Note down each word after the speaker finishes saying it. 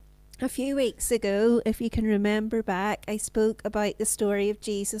A few weeks ago, if you can remember back, I spoke about the story of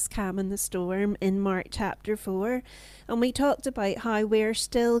Jesus calming the storm in Mark chapter 4, and we talked about how we're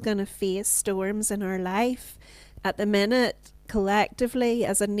still going to face storms in our life. At the minute, collectively,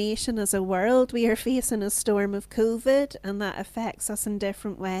 as a nation, as a world, we are facing a storm of COVID, and that affects us in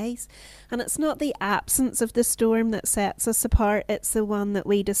different ways. And it's not the absence of the storm that sets us apart, it's the one that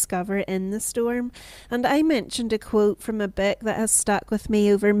we discover in the storm. And I mentioned a quote from a book that has stuck with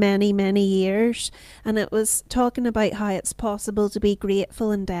me over many, many years, and it was talking about how it's possible to be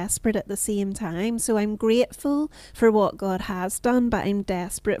grateful and desperate at the same time. So I'm grateful for what God has done, but I'm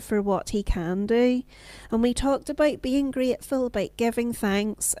desperate for what He can do. And we talked about being grateful, about giving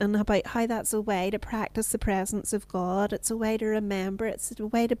thanks, and about how that's a way to practice the presence of God. It's a way to remember, it's a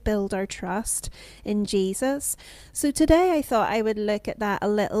way to build our trust in Jesus. So today I thought I would look at that a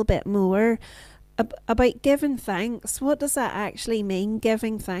little bit more, about giving thanks. What does that actually mean,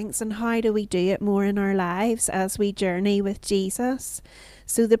 giving thanks, and how do we do it more in our lives as we journey with Jesus?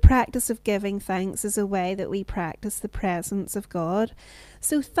 So the practice of giving thanks is a way that we practice the presence of God.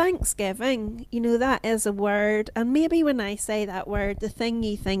 So thanksgiving, that is a word, and maybe when I say that word, the thing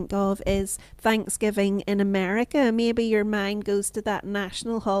you think of is Thanksgiving in America. Maybe your mind goes to that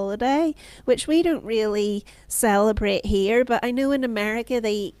national holiday, which we don't really celebrate here, but I know in America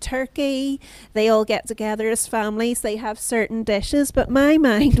they eat turkey, they all get together as families, they have certain dishes, but my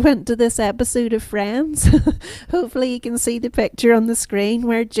mind went to this episode of Friends. Hopefully you can see the picture on the screen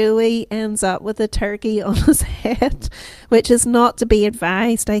where Joey ends up with a turkey on his head, which is not to be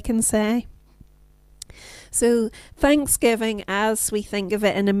advised, I can say. So Thanksgiving, as we think of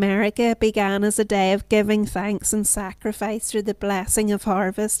it in America, began as a day of giving thanks and sacrifice for the blessing of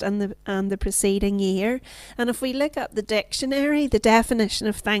harvest and the preceding year. And if we look up the dictionary, the definition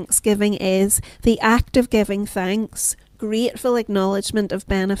of Thanksgiving is the act of giving thanks, grateful acknowledgement of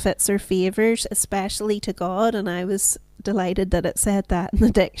benefits or favours, especially to God. And I was delighted that it said that in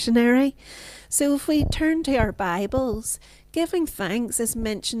the dictionary. So if we turn to our Bibles, giving thanks is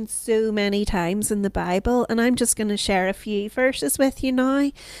mentioned so many times in the Bible, and I'm just going to share a few verses with you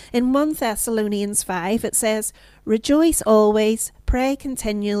now. In 1 Thessalonians 5, it says, "Rejoice always, pray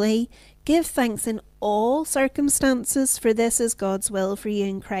continually, give thanks in all circumstances, for this is God's will for you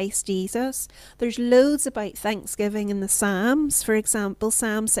in Christ Jesus." There's loads about thanksgiving in the Psalms. For example,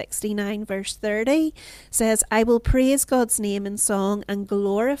 Psalm 69 verse 30 says, "I will praise God's name in song and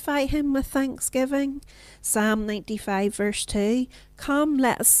glorify Him with thanksgiving." Psalm 95 verse 2, "Come,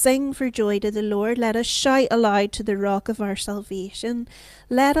 let us sing for joy to the Lord. Let us shout aloud to the rock of our salvation.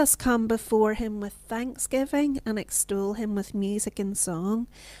 Let us come before Him with thanksgiving and extol Him with music and song."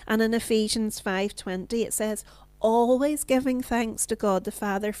 And in Ephesians 5:20 it says, "Always giving thanks to God the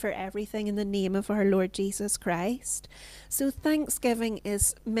Father for everything in the name of our Lord Jesus Christ." So thanksgiving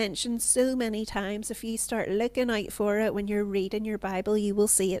is mentioned so many times. If you start looking out for it when you're reading your Bible, you will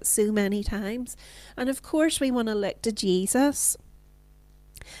see it so many times. And of course we want to look to Jesus.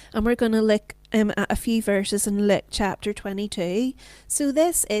 And we're going to look at a few verses in Luke chapter 22. So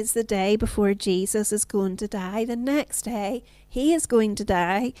this is the day before Jesus is going to die. The next day, He is going to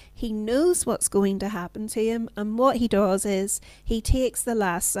die. He knows what's going to happen to Him. And what He does is He takes the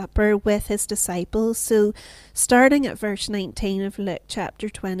Last Supper with His disciples. So starting at verse 19 of Luke chapter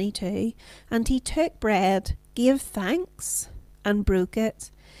 22, "And He took bread, gave thanks, and broke it.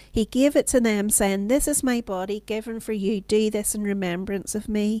 He gave it to them, saying, 'This is my body given for you. Do this in remembrance of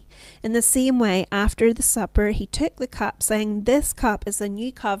me.' In the same way, after the supper, He took the cup, saying, 'This cup is the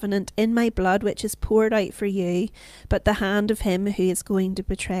new covenant in my blood, which is poured out for you. But the hand of him who is going to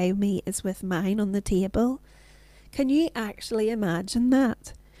betray me is with mine on the table.'" Can you actually imagine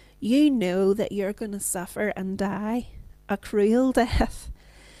that? You know that you're going to suffer and die a cruel death.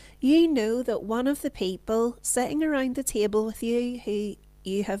 You know that one of the people sitting around the table with you, who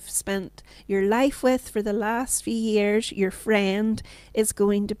you have spent your life with for the last few years, your friend, is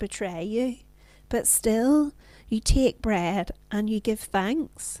going to betray you. But still, you take bread and you give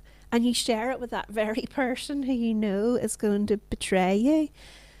thanks and you share it with that very person who you know is going to betray you.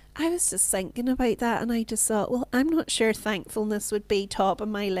 I was just thinking about that, and I just thought, well, I'm not sure thankfulness would be top of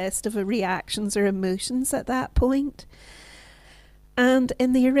my list of reactions or emotions at that point. And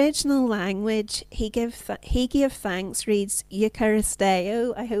in the original language, he gave thanks reads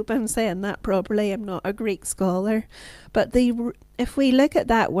Eucharisteo. I hope I'm saying that properly. I'm not a Greek scholar. But if we look at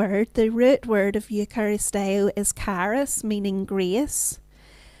that word, the root word of Eucharisteo is charis, meaning grace.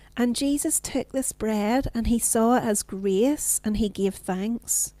 And Jesus took this bread and He saw it as grace and He gave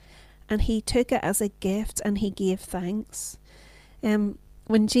thanks. And He took it as a gift and He gave thanks.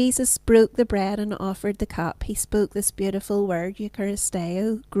 when Jesus broke the bread and offered the cup, he spoke this beautiful word,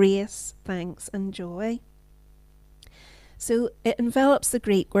 Eucharisteo, grace, thanks, and joy. So it envelops the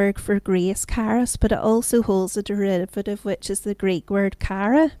Greek word for grace, charis, but it also holds a derivative, which is the Greek word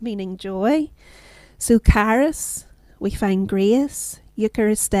chara, meaning joy. So charis, we find grace,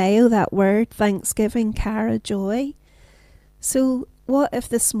 Eucharisteo, that word, thanksgiving, chara, joy. So what if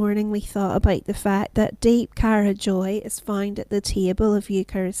this morning we thought about the fact that deep chara joy is found at the table of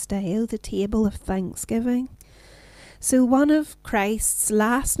Eucharisteo, the table of thanksgiving? So one of Christ's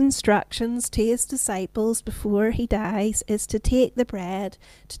last instructions to his disciples before he dies is to take the bread,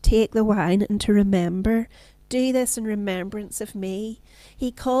 to take the wine, and to remember. Do this in remembrance of me.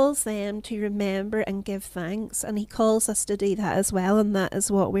 He calls them to remember and give thanks, and he calls us to do that as well, and that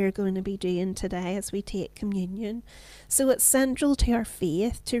is what we're going to be doing today as we take communion. So it's central to our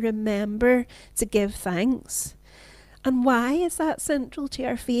faith to remember to give thanks. And why is that central to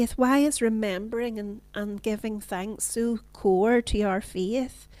our faith? Why is remembering and giving thanks so core to our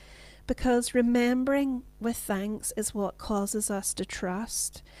faith? Because remembering with thanks is what causes us to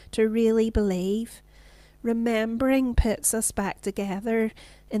trust, to really believe. Remembering puts us back together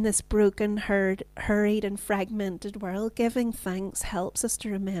in this broken, hurried and fragmented world. Giving thanks helps us to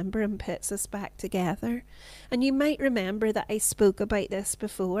remember and puts us back together. And you might remember that I spoke about this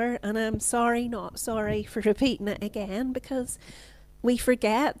before, and I'm not sorry for repeating it again, because we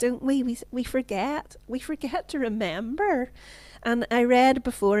forget, don't we? We forget to remember. And I read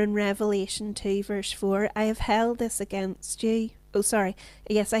before in Revelation 2 verse 4, I have held this against you. I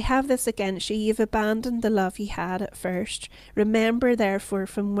have this against you. You've abandoned the love you had at first. Remember, therefore,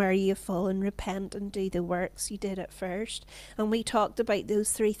 from where you have fallen, repent and do the works you did at first. And we talked about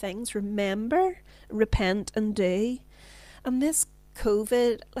those three things: remember, repent, and do. And this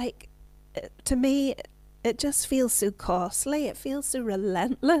COVID, to me, it just feels so costly. It feels so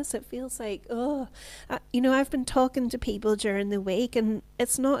relentless. It feels like, I've been talking to people during the week, and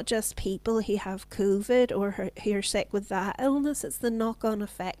it's not just people who have COVID or who are sick with that illness. It's the knock-on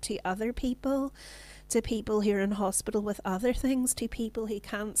effect to other people, to people who are in hospital with other things, to people who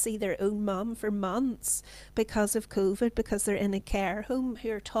can't see their own mum for months because of COVID, because they're in a care home,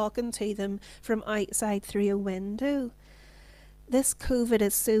 who are talking to them from outside through a window. This COVID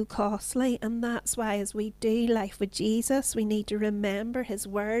is so costly, and that's why as we do life with Jesus, we need to remember his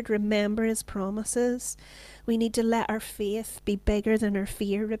word, remember his promises. We need to let our faith be bigger than our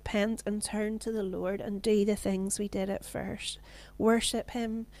fear, repent and turn to the Lord and do the things we did at first. Worship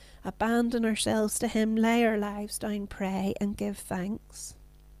him, abandon ourselves to him, lay our lives down, pray and give thanks.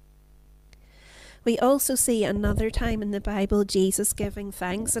 We also see another time in the Bible Jesus giving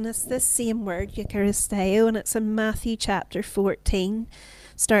thanks, and it's this same word, Eucharisteo, and it's in Matthew chapter 14,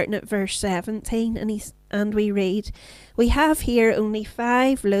 starting at verse 17, and we read, "We have here only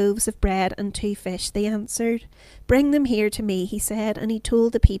 5 loaves of bread and 2 fish, they answered. Bring them here to me, he said, and he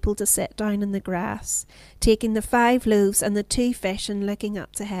told the people to sit down in the grass. Taking the 5 loaves and the 2 fish and looking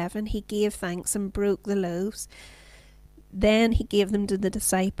up to heaven, he gave thanks and broke the loaves. Then he gave them to the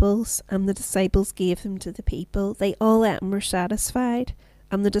disciples, and the disciples gave them to the people. They all ate and were satisfied.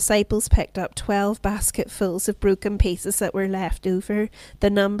 And the disciples picked up 12 basketfuls of broken pieces that were left over. The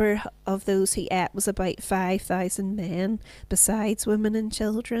number of those who ate was about 5,000 men, besides women and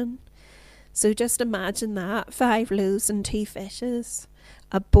children." So just imagine that, 5 loaves and 2 fishes.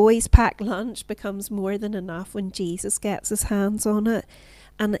 A boy's packed lunch becomes more than enough when Jesus gets his hands on it.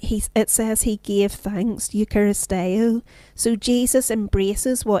 And it says he gave thanks, Eucharisteo. So Jesus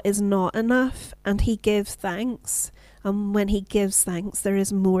embraces what is not enough, and he gives thanks. And when he gives thanks, there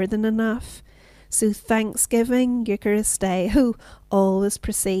is more than enough. So thanksgiving, Eucharisteo, always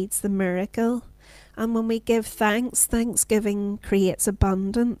precedes the miracle. And when we give thanks, thanksgiving creates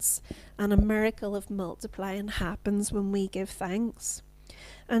abundance. And a miracle of multiplying happens when we give thanks.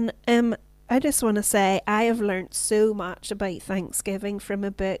 And I just want to say I have learnt so much about Thanksgiving from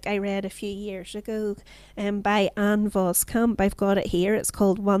a book I read a few years ago by Anne Voskamp. I've got it here. It's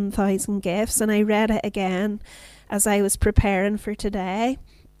called 1000 Gifts, and I read it again as I was preparing for today.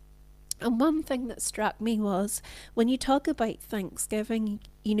 And one thing that struck me was when you talk about Thanksgiving,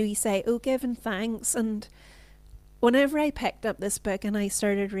 you say, giving thanks. And whenever I picked up this book and I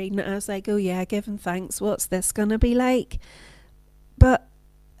started reading it, I was like, giving thanks. What's this going to be like? But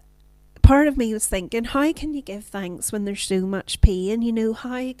part of me was thinking, how can you give thanks when there's so much pain?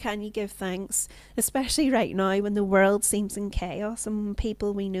 How can you give thanks, especially right now when the world seems in chaos and when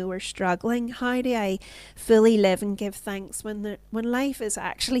people we know are struggling? How do I fully live and give thanks when life is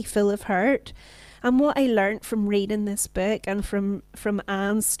actually full of hurt? And what I learnt from reading this book and from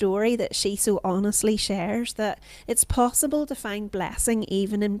Anne's story that she so honestly shares, that it's possible to find blessing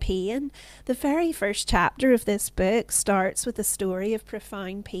even in pain. The very first chapter of this book starts with a story of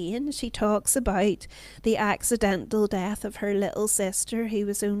profound pain. She talks about the accidental death of her little sister, who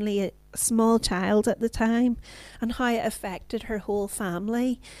was only a small child at the time, and how it affected her whole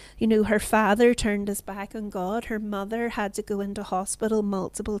family. You know, her father turned his back on God. Her mother had to go into hospital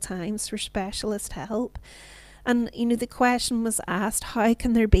multiple times for specialist help. And, you know, the question was asked, how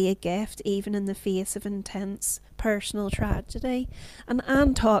can there be a gift even in the face of intense personal tragedy? And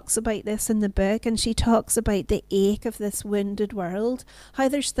Anne talks about this in the book, and she talks about the ache of this wounded world, how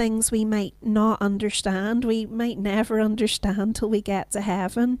there's things we might not understand, we might never understand till we get to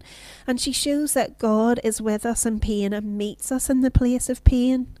heaven. And she shows that God is with us in pain and meets us in the place of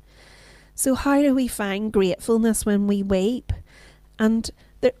pain. So how do we find gratefulness when we weep? And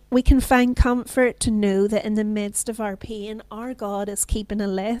we can find comfort to know that in the midst of our pain, our God is keeping a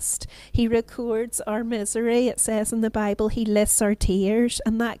list. He records our misery. It says in the Bible, he lists our tears,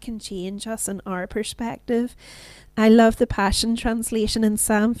 and that can change us in our perspective. I love the Passion Translation. In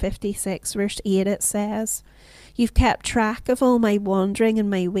Psalm 56, verse 8, it says, "You've kept track of all my wandering and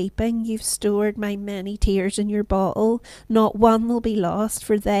my weeping. You've stored my many tears in your bottle. Not one will be lost,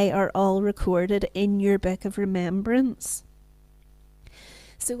 for they are all recorded in your book of remembrance."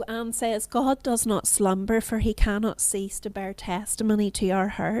 So Anne says, God does not slumber, for he cannot cease to bear testimony to our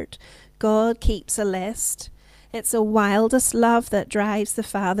hurt. God keeps a list. It's a wildest love that drives the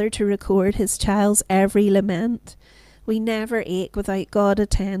father to record his child's every lament. We never ache without God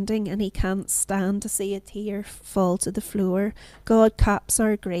attending, and he can't stand to see a tear fall to the floor. God cups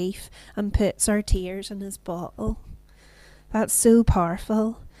our grief and puts our tears in his bottle. That's so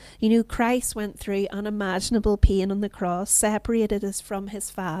powerful. You know, Christ went through unimaginable pain on the cross, separated us from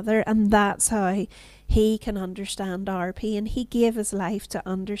his Father, and that's how he can understand our pain. He gave his life to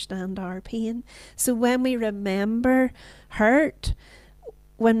understand our pain. So when we remember hurt,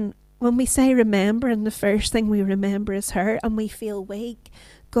 when we say remember, and the first thing we remember is hurt, and we feel weak,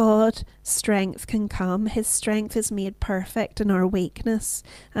 God's strength can come. His strength is made perfect in our weakness,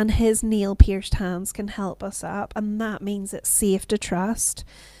 and his nail-pierced hands can help us up, and that means it's safe to trust.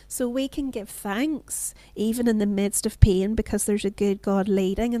 So we can give thanks even in the midst of pain, because there's a good God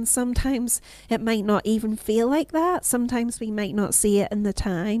leading, and sometimes it might not even feel like that. Sometimes we might not see it in the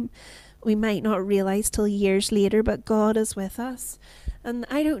time. We might not realize till years later, but God is with us. And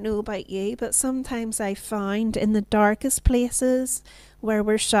I don't know about you, but sometimes I find in the darkest places where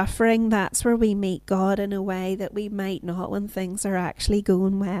we're suffering, that's where we meet God in a way that we might not when things are actually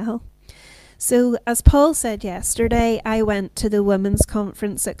going well. So, as Paul said yesterday, I went to the women's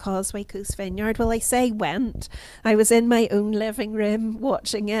conference at Causeway Coast Vineyard. Well, I say went. I was in my own living room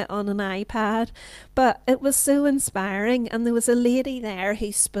watching it on an iPad. But it was so inspiring, and there was a lady there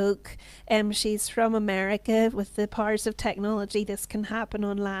who spoke. She's from America. With the powers of technology, this can happen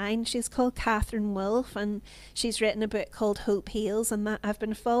online. She's called Catherine Wolfe, and she's written a book called Hope Heals, and that I've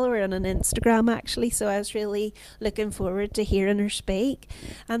been following her on Instagram, actually, so I was really looking forward to hearing her speak.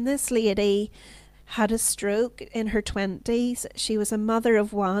 And this lady had a stroke in her 20s. She was a mother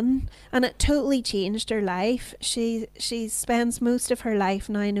of one, and it totally changed her life. She spends most of her life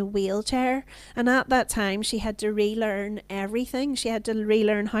now in a wheelchair, and at that time she had to relearn everything. She had to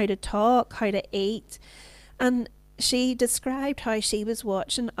relearn how to talk, how to eat, and she described how she was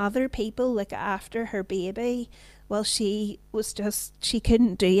watching other people look after her baby while she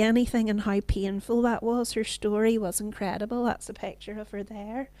couldn't do anything, and how painful that was. Her story was incredible. That's a picture of her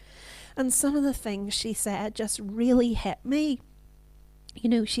there. And some of the things she said just really hit me. You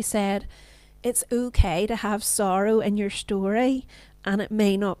know, she said, it's okay to have sorrow in your story, and it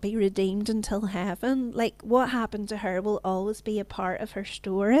may not be redeemed until heaven. Like, what happened to her will always be a part of her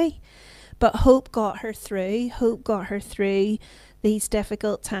story. But hope got her through. Hope got her through these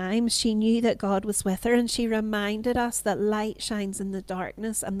difficult times. She knew that God was with her, and she reminded us that light shines in the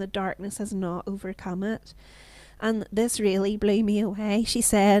darkness, and the darkness has not overcome it. And this really blew me away. She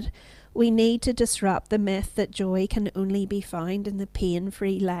said, we need to disrupt the myth that joy can only be found in the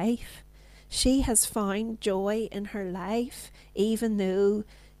pain-free life. She has found joy in her life, even though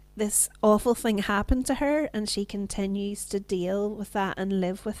this awful thing happened to her, and she continues to deal with that and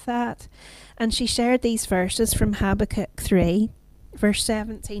live with that. And she shared these verses from Habakkuk 3, verse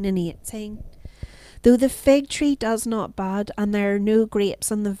 17 and 18. Though the fig tree does not bud, and there are no grapes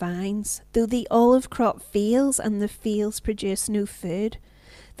on the vines, though the olive crop fails, and the fields produce no food,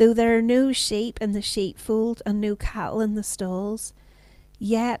 though there are no sheep in the sheepfold, and no cattle in the stalls,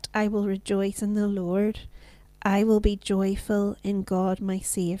 yet I will rejoice in the Lord. I will be joyful in God my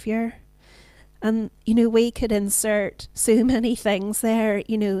Saviour. And, we could insert so many things there,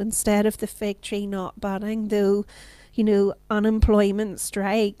 instead of the fig tree not budding, though, unemployment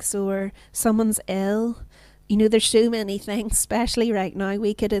strikes or someone's ill. There's so many things, especially right now,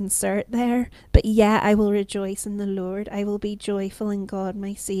 we could insert there. But yeah, I will rejoice in the Lord. I will be joyful in God,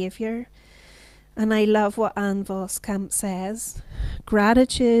 my Saviour. And I love what Anne Voskamp says.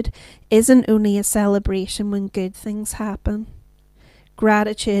 Gratitude isn't only a celebration when good things happen.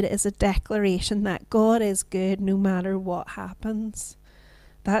 Gratitude is a declaration that God is good no matter what happens.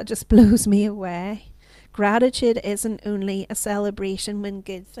 That just blows me away. Gratitude isn't only a celebration when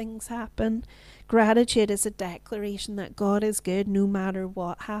good things happen. Gratitude is a declaration that God is good no matter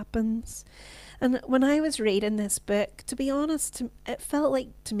what happens. And when I was reading this book, to be honest, it felt like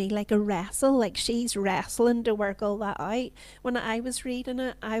to me like a wrestle, like she's wrestling to work all that out. When I was reading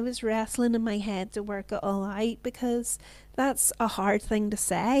it, I was wrestling in my head to work it all out, because that's a hard thing to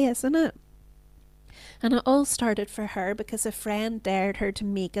say, isn't it? And it all started for her because a friend dared her to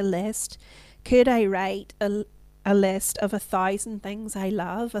make a list. Could I write a list of 1,000 things I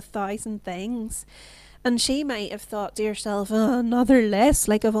love, 1,000 things? And she might have thought to herself, oh, another list,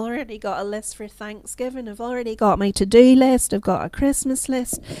 like I've already got a list for Thanksgiving, I've already got my to-do list, I've got a Christmas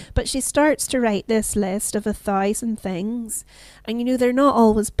list. But she starts to write this list of 1,000 things, and they're not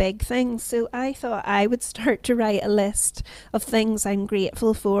always big things. So I thought I would start to write a list of things I'm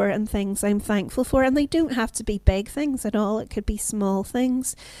grateful for and things I'm thankful for, and they don't have to be big things at all. It could be small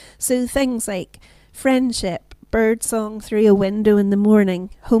things. So things like friendship, birdsong through a window in the morning,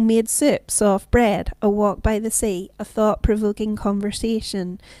 homemade soup, soft bread, a walk by the sea, a thought-provoking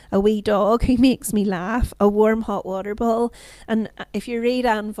conversation, a wee dog who makes me laugh, a warm hot water bottle. And if you read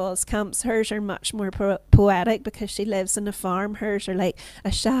Anne Voskamp's, hers are much more poetic because she lives in a farm. Hers are like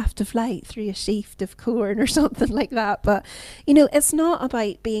a shaft of light through a sheaf of corn or something like that. But, it's not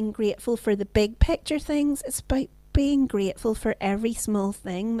about being grateful for the big picture things. It's about being grateful for every small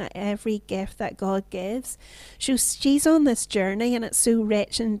thing, that every gift that God gives. She's on this journey, and it's so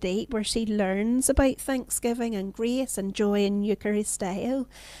rich and deep, where she learns about thanksgiving and grace and joy in Eucharisteo.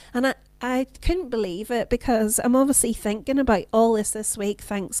 And I couldn't believe it, because I'm obviously thinking about all this week,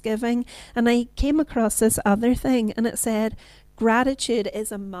 Thanksgiving, and I came across this other thing, and it said, gratitude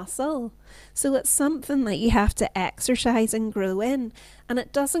is a muscle. So it's something that you have to exercise and grow in. And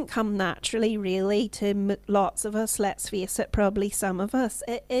it doesn't come naturally, really, to lots of us. Let's face it, probably some of us.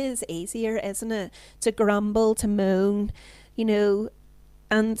 It is easier, isn't it, to grumble, to moan,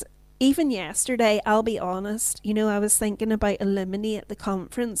 and even yesterday, I'll be honest, I was thinking about Illuminate at the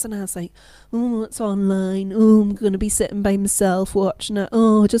conference, and I was like, oh, it's online. Oh, I'm going to be sitting by myself watching it.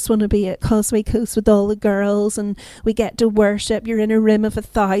 Oh, I just want to be at Causeway Coast with all the girls, and we get to worship. You're in a room of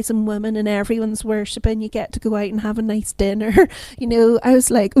 1,000 women, and everyone's worshipping. You get to go out and have a nice dinner. I was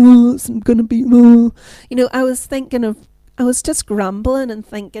like, oh, it's going to be, oh. I was just grumbling and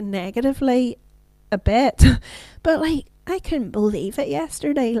thinking negatively a bit. But I couldn't believe it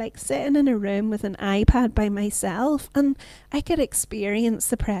yesterday, sitting in a room with an iPad by myself, and I could experience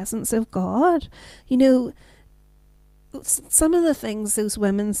the presence of God. Some of the things those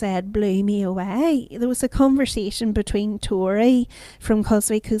women said blew me away. There was a conversation between Tori from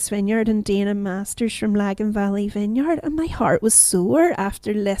Causeway Coast Vineyard and Dana Masters from Lagan Valley Vineyard, and my heart was sore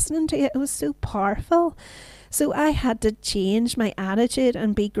after listening to it. It was so powerful. So I had to change my attitude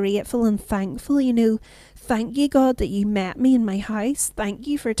and be grateful and thankful. Thank you, God, that you met me in my house. Thank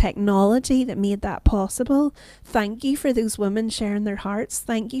you for technology that made that possible. Thank you for those women sharing their hearts.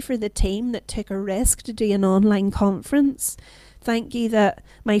 Thank you for the team that took a risk to do an online conference. Thank you that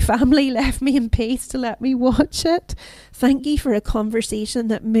my family left me in peace to let me watch it. Thank you for a conversation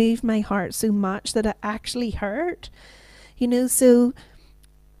that moved my heart so much that it actually hurt. So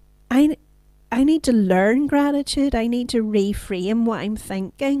I need to learn gratitude. I need to reframe what I'm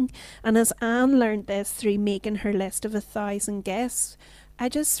thinking. And as Anne learned this through making her list of 1,000 gifts, I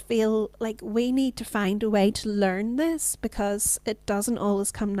just feel like we need to find a way to learn this, because it doesn't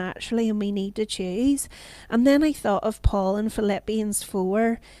always come naturally and we need to choose. And then I thought of Paul in Philippians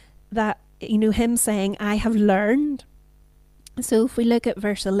 4, that, him saying, I have learned. So if we look at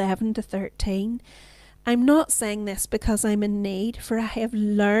verse 11 to 13, I'm not saying this because I'm in need, for I have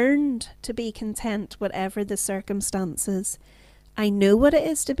learned to be content whatever the circumstances. I know what it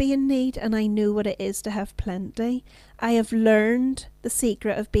is to be in need, and I know what it is to have plenty. I have learned the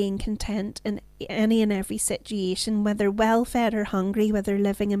secret of being content in any and every situation, whether well-fed or hungry, whether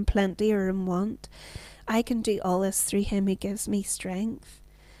living in plenty or in want. I can do all this through him who gives me strength.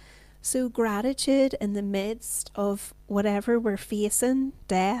 So gratitude in the midst of whatever we're facing,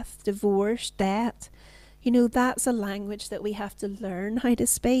 death, divorce, debt, You know, that's a language that we have to learn how to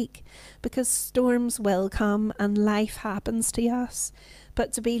speak, because storms will come and life happens to us.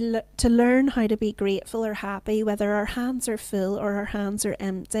 But to learn how to be grateful or happy, whether our hands are full or our hands are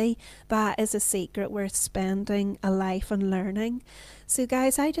empty, that is a secret worth spending a life on learning. So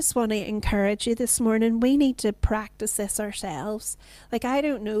guys, I just want to encourage you this morning. We need to practice this ourselves. Like, I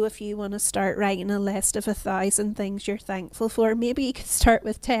don't know if you want to start writing a list of 1,000 things you're thankful for. Maybe you could start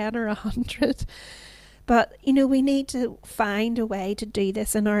with 10 or 100. But, you know, we need to find a way to do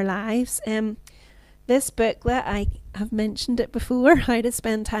this in our lives. This booklet, I have mentioned it before, How to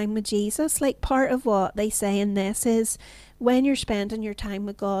Spend Time with Jesus. Like, part of what they say in this is, when you're spending your time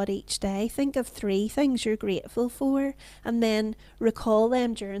with God each day, think of 3 things you're grateful for, and then recall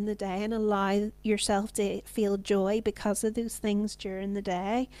them during the day and allow yourself to feel joy because of those things during the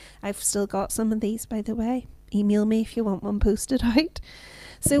day. I've still got some of these, by the way. Email me if you want one posted out.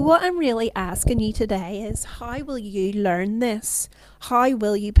 So what I'm really asking you today is, how will you learn this? How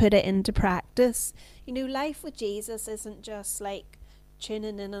will you put it into practice? You know, life with Jesus isn't just like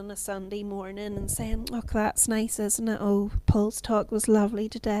tuning in on a Sunday morning and saying, look, that's nice, isn't it? Oh, Paul's talk was lovely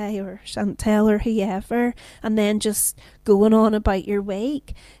today, or Chantel, or whoever, and then just going on about your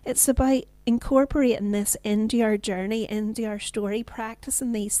week. It's about incorporating this into our journey, into our story,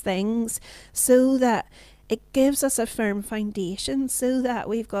 practicing these things so that it gives us a firm foundation, so that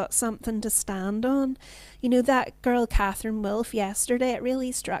we've got something to stand on. You know, that girl Catherine Wolfe yesterday, it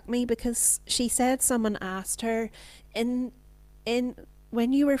really struck me, because she said someone asked her, in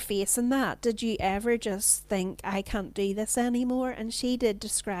when you were facing that, did you ever just think, I can't do this anymore? And she did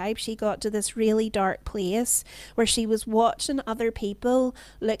describe, she got to this really dark place where she was watching other people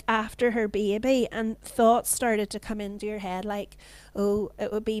look after her baby, and thoughts started to come into her head like, oh,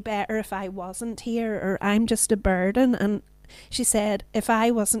 it would be better if I wasn't here, or I'm just a burden. And she said, if I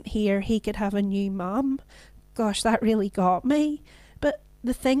wasn't here, he could have a new mum. Gosh, that really got me. But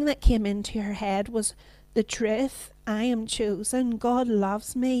the thing that came into her head was the truth. I am chosen. God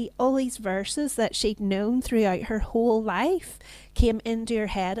loves me. All these verses that she'd known throughout her whole life came into her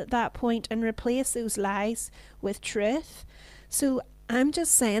head at that point and replaced those lies with truth. So I'm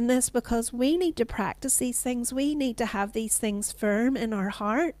just saying this because we need to practice these things. We need to have these things firm in our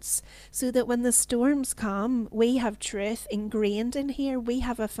hearts so that when the storms come, we have truth ingrained in here. We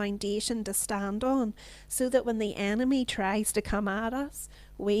have a foundation to stand on so that when the enemy tries to come at us,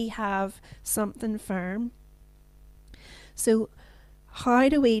 we have something firm. So how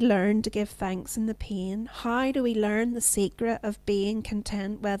do we learn to give thanks in the pain? How do we learn the secret of being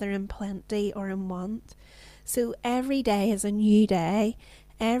content, whether in plenty or in want? So every day is a new day.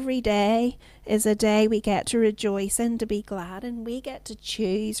 Every day is a day we get to rejoice in, to be glad, and we get to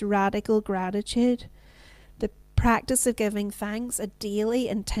choose radical gratitude. The practice of giving thanks, a daily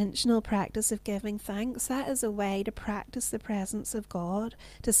intentional practice of giving thanks, that is a way to practice the presence of God,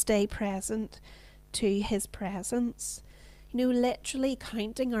 to stay present to his presence. You know, literally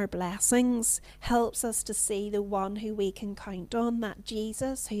counting our blessings helps us to see the one who we can count on, that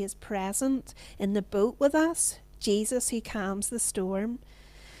Jesus who is present in the boat with us, Jesus who calms the storm.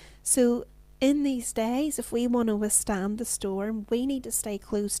 So in these days, if we want to withstand the storm, we need to stay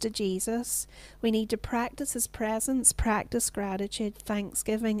close to Jesus. We need to practice his presence, practice gratitude,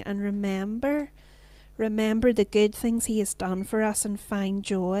 thanksgiving, and remember the good things he has done for us and find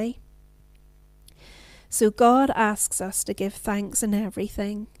joy. So God asks us to give thanks in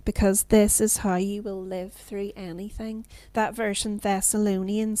everything, because this is how you will live through anything. That verse in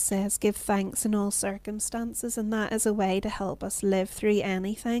Thessalonians says, give thanks in all circumstances, and that is a way to help us live through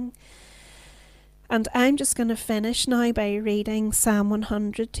anything. And I'm just going to finish now by reading Psalm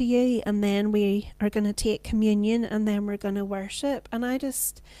 100 to you, and then we are going to take communion, and then we're going to worship. And I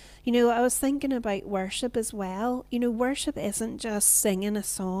was thinking about worship as well. You know, worship isn't just singing a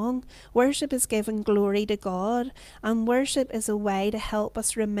song. Worship is giving glory to God, and worship is a way to help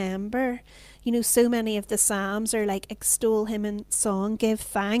us remember. You know, so many of the Psalms are like extol him in song, give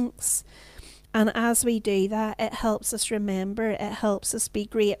thanks. And as we do that, it helps us remember, it helps us be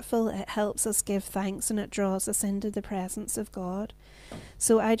grateful, it helps us give thanks, and it draws us into the presence of God.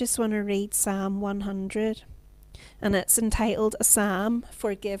 So I just want to read Psalm 100, and it's entitled A Psalm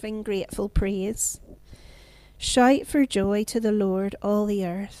for Giving Grateful Praise. Shout for joy to the Lord, all the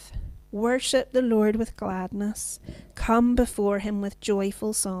earth. Worship the Lord with gladness. Come before him with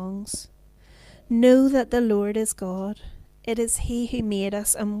joyful songs. Know that the Lord is God. It is he who made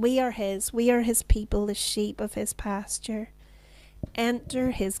us, and we are his people, the sheep of his pasture.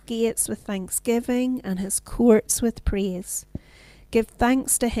 Enter his gates with thanksgiving and his courts with praise. Give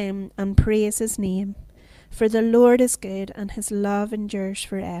thanks to him and praise his name. For the Lord is good, and his love endures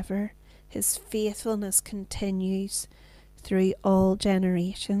forever. His faithfulness continues through all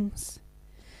generations.